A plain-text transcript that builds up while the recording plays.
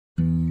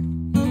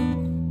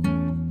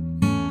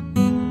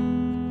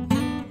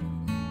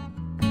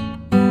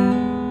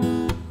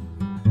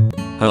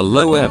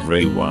Hello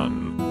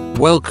everyone.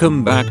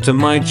 Welcome back to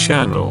my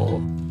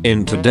channel.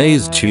 In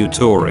today's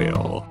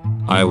tutorial,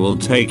 I will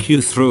take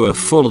you through a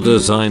full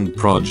design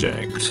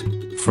project.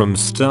 From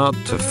start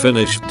to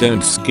finish,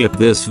 don't skip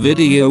this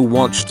video,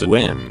 watch to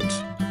end.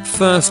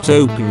 First,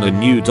 open a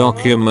new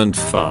document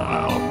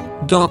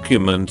file.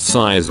 Document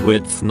size: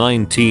 width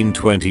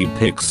 1920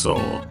 pixel,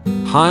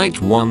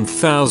 height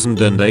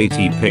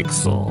 1080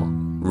 pixel,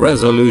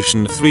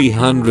 resolution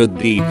 300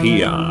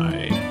 dpi,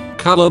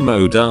 color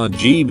mode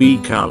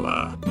RGB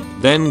color.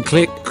 Then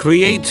click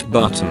create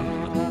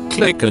button.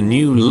 Click a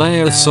new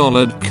layer,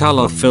 solid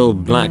color fill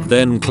black,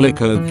 then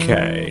click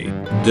OK.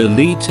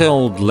 Delete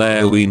old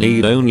layer, we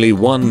need only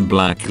one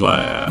black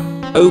layer.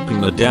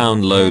 Open the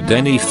download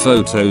any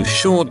photo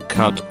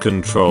shortcut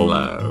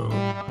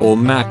Ctrl-O or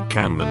Mac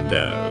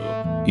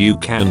Commando. You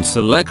can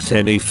select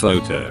any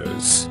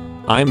photos.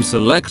 I'm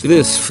select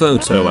this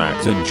photo,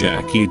 actor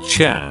Jackie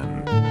Chan.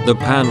 The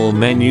panel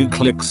menu,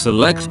 click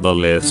select the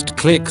list,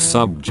 click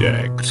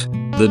subject.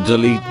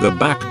 Delete the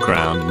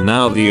background.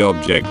 Now the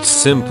object,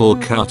 simple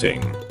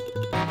cutting.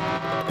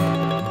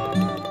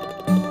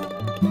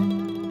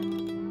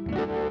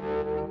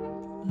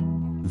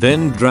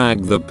 Then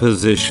drag the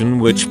position,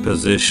 which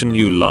position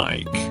you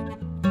like.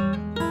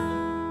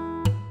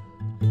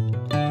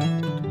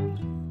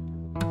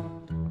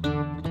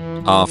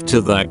 After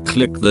that,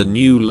 click the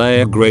new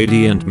layer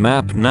gradient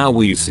map. Now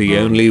we see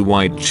only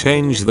white.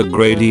 Change the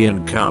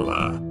gradient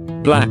color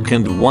black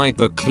and white.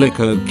 Click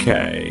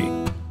OK.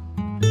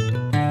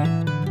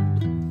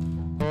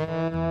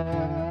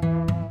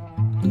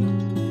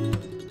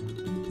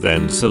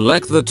 Then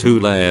select the two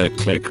layer,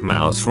 click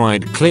mouse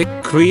right click,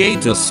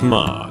 create a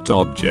smart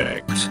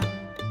object.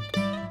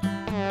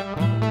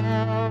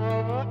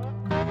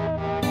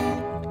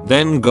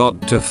 Then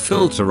got to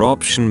filter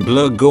option,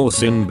 blur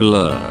Gaussian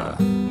blur.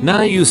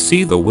 Now you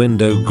see the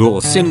window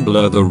Gaussian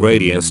blur, the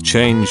radius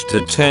changed to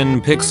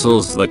 10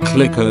 pixels.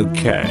 Click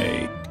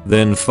OK.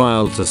 Then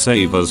file to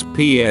save as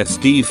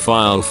PSD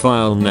file,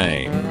 file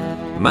name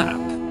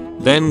map.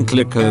 Then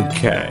click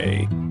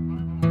OK.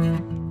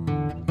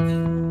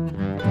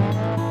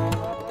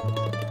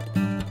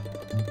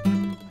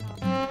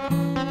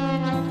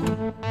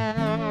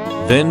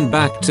 Then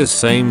back to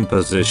same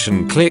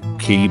position, click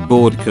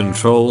keyboard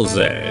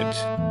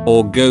Ctrl-Z.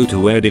 Or go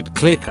to edit,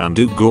 click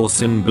undo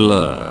Gaussian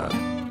blur.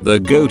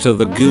 Go to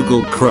the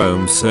Google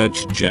Chrome,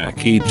 search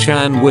Jackie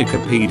Chan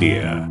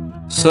Wikipedia.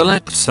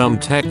 Select some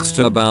text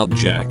about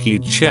Jackie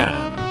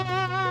Chan.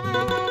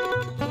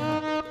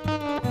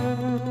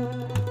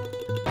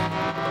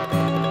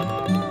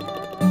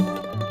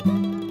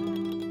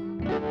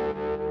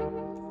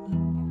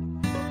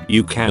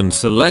 You can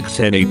select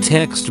any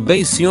text,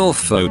 base your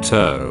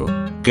photo.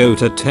 Go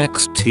to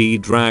text T,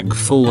 drag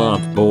full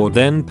artboard,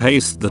 then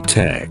paste the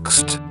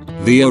text.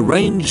 The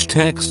arrange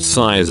text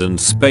size and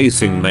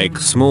spacing, make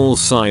small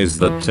size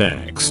the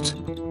text.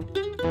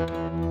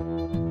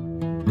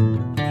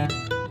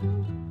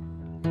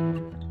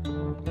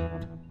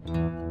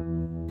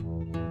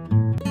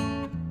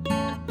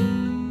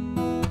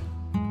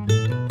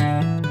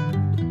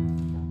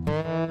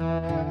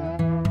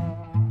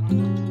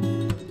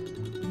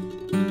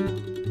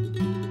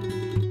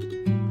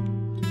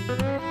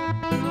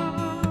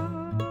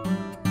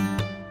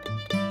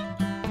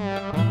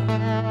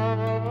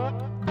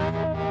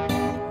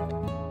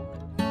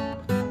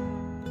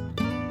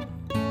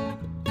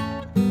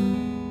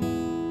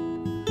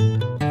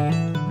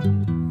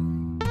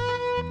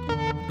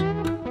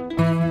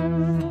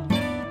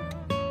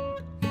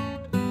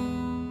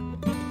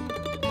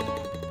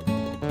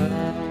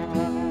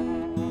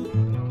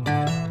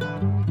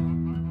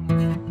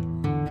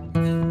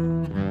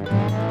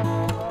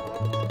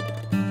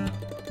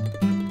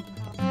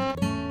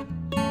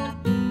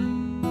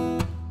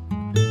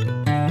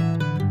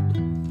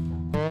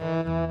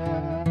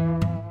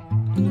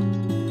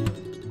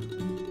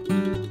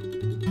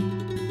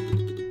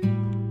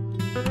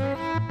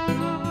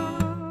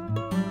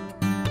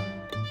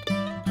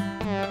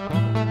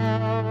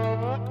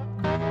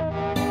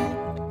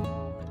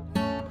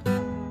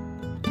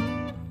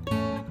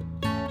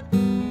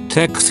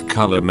 Text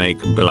color,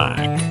 make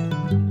black.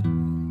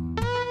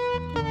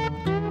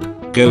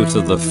 Go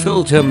to the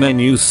filter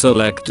menu,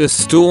 select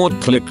distort,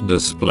 click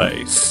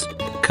displace.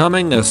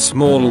 Coming a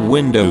small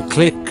window,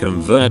 click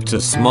convert to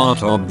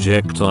smart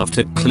object.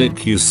 After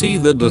click you see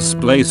the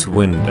displace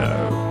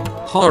window.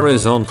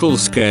 Horizontal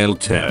scale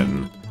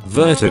 10,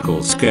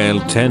 vertical scale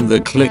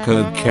 10. Click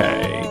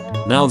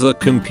OK. Now the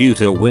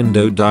computer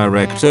window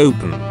direct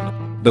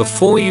open.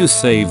 Before you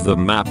save the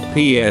map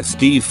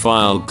PSD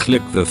file,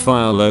 click the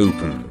file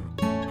open.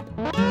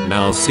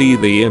 Now see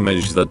the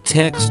image, the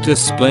text,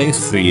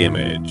 displace the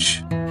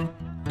image.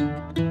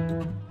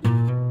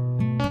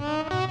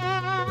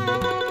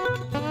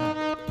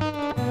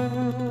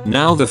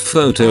 Now the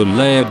photo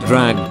layer,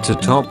 drag to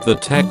top the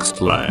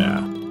text layer.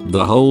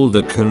 Hold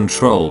the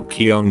Ctrl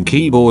key on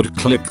keyboard,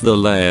 click the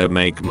layer,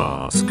 make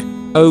mask.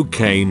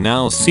 OK,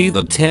 now see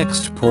the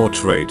text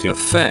portrait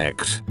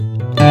effect.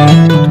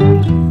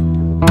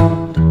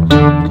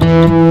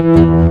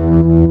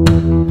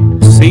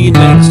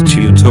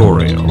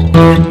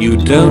 tutorial. You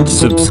don't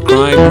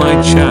subscribe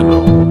my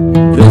channel.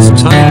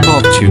 This type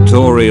of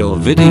tutorial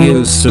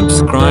videos,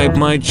 subscribe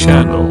my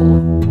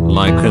channel.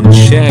 Like and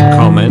share,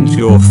 comment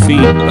your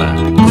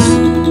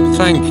feedbacks.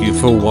 Thank you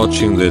for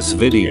watching this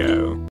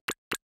video.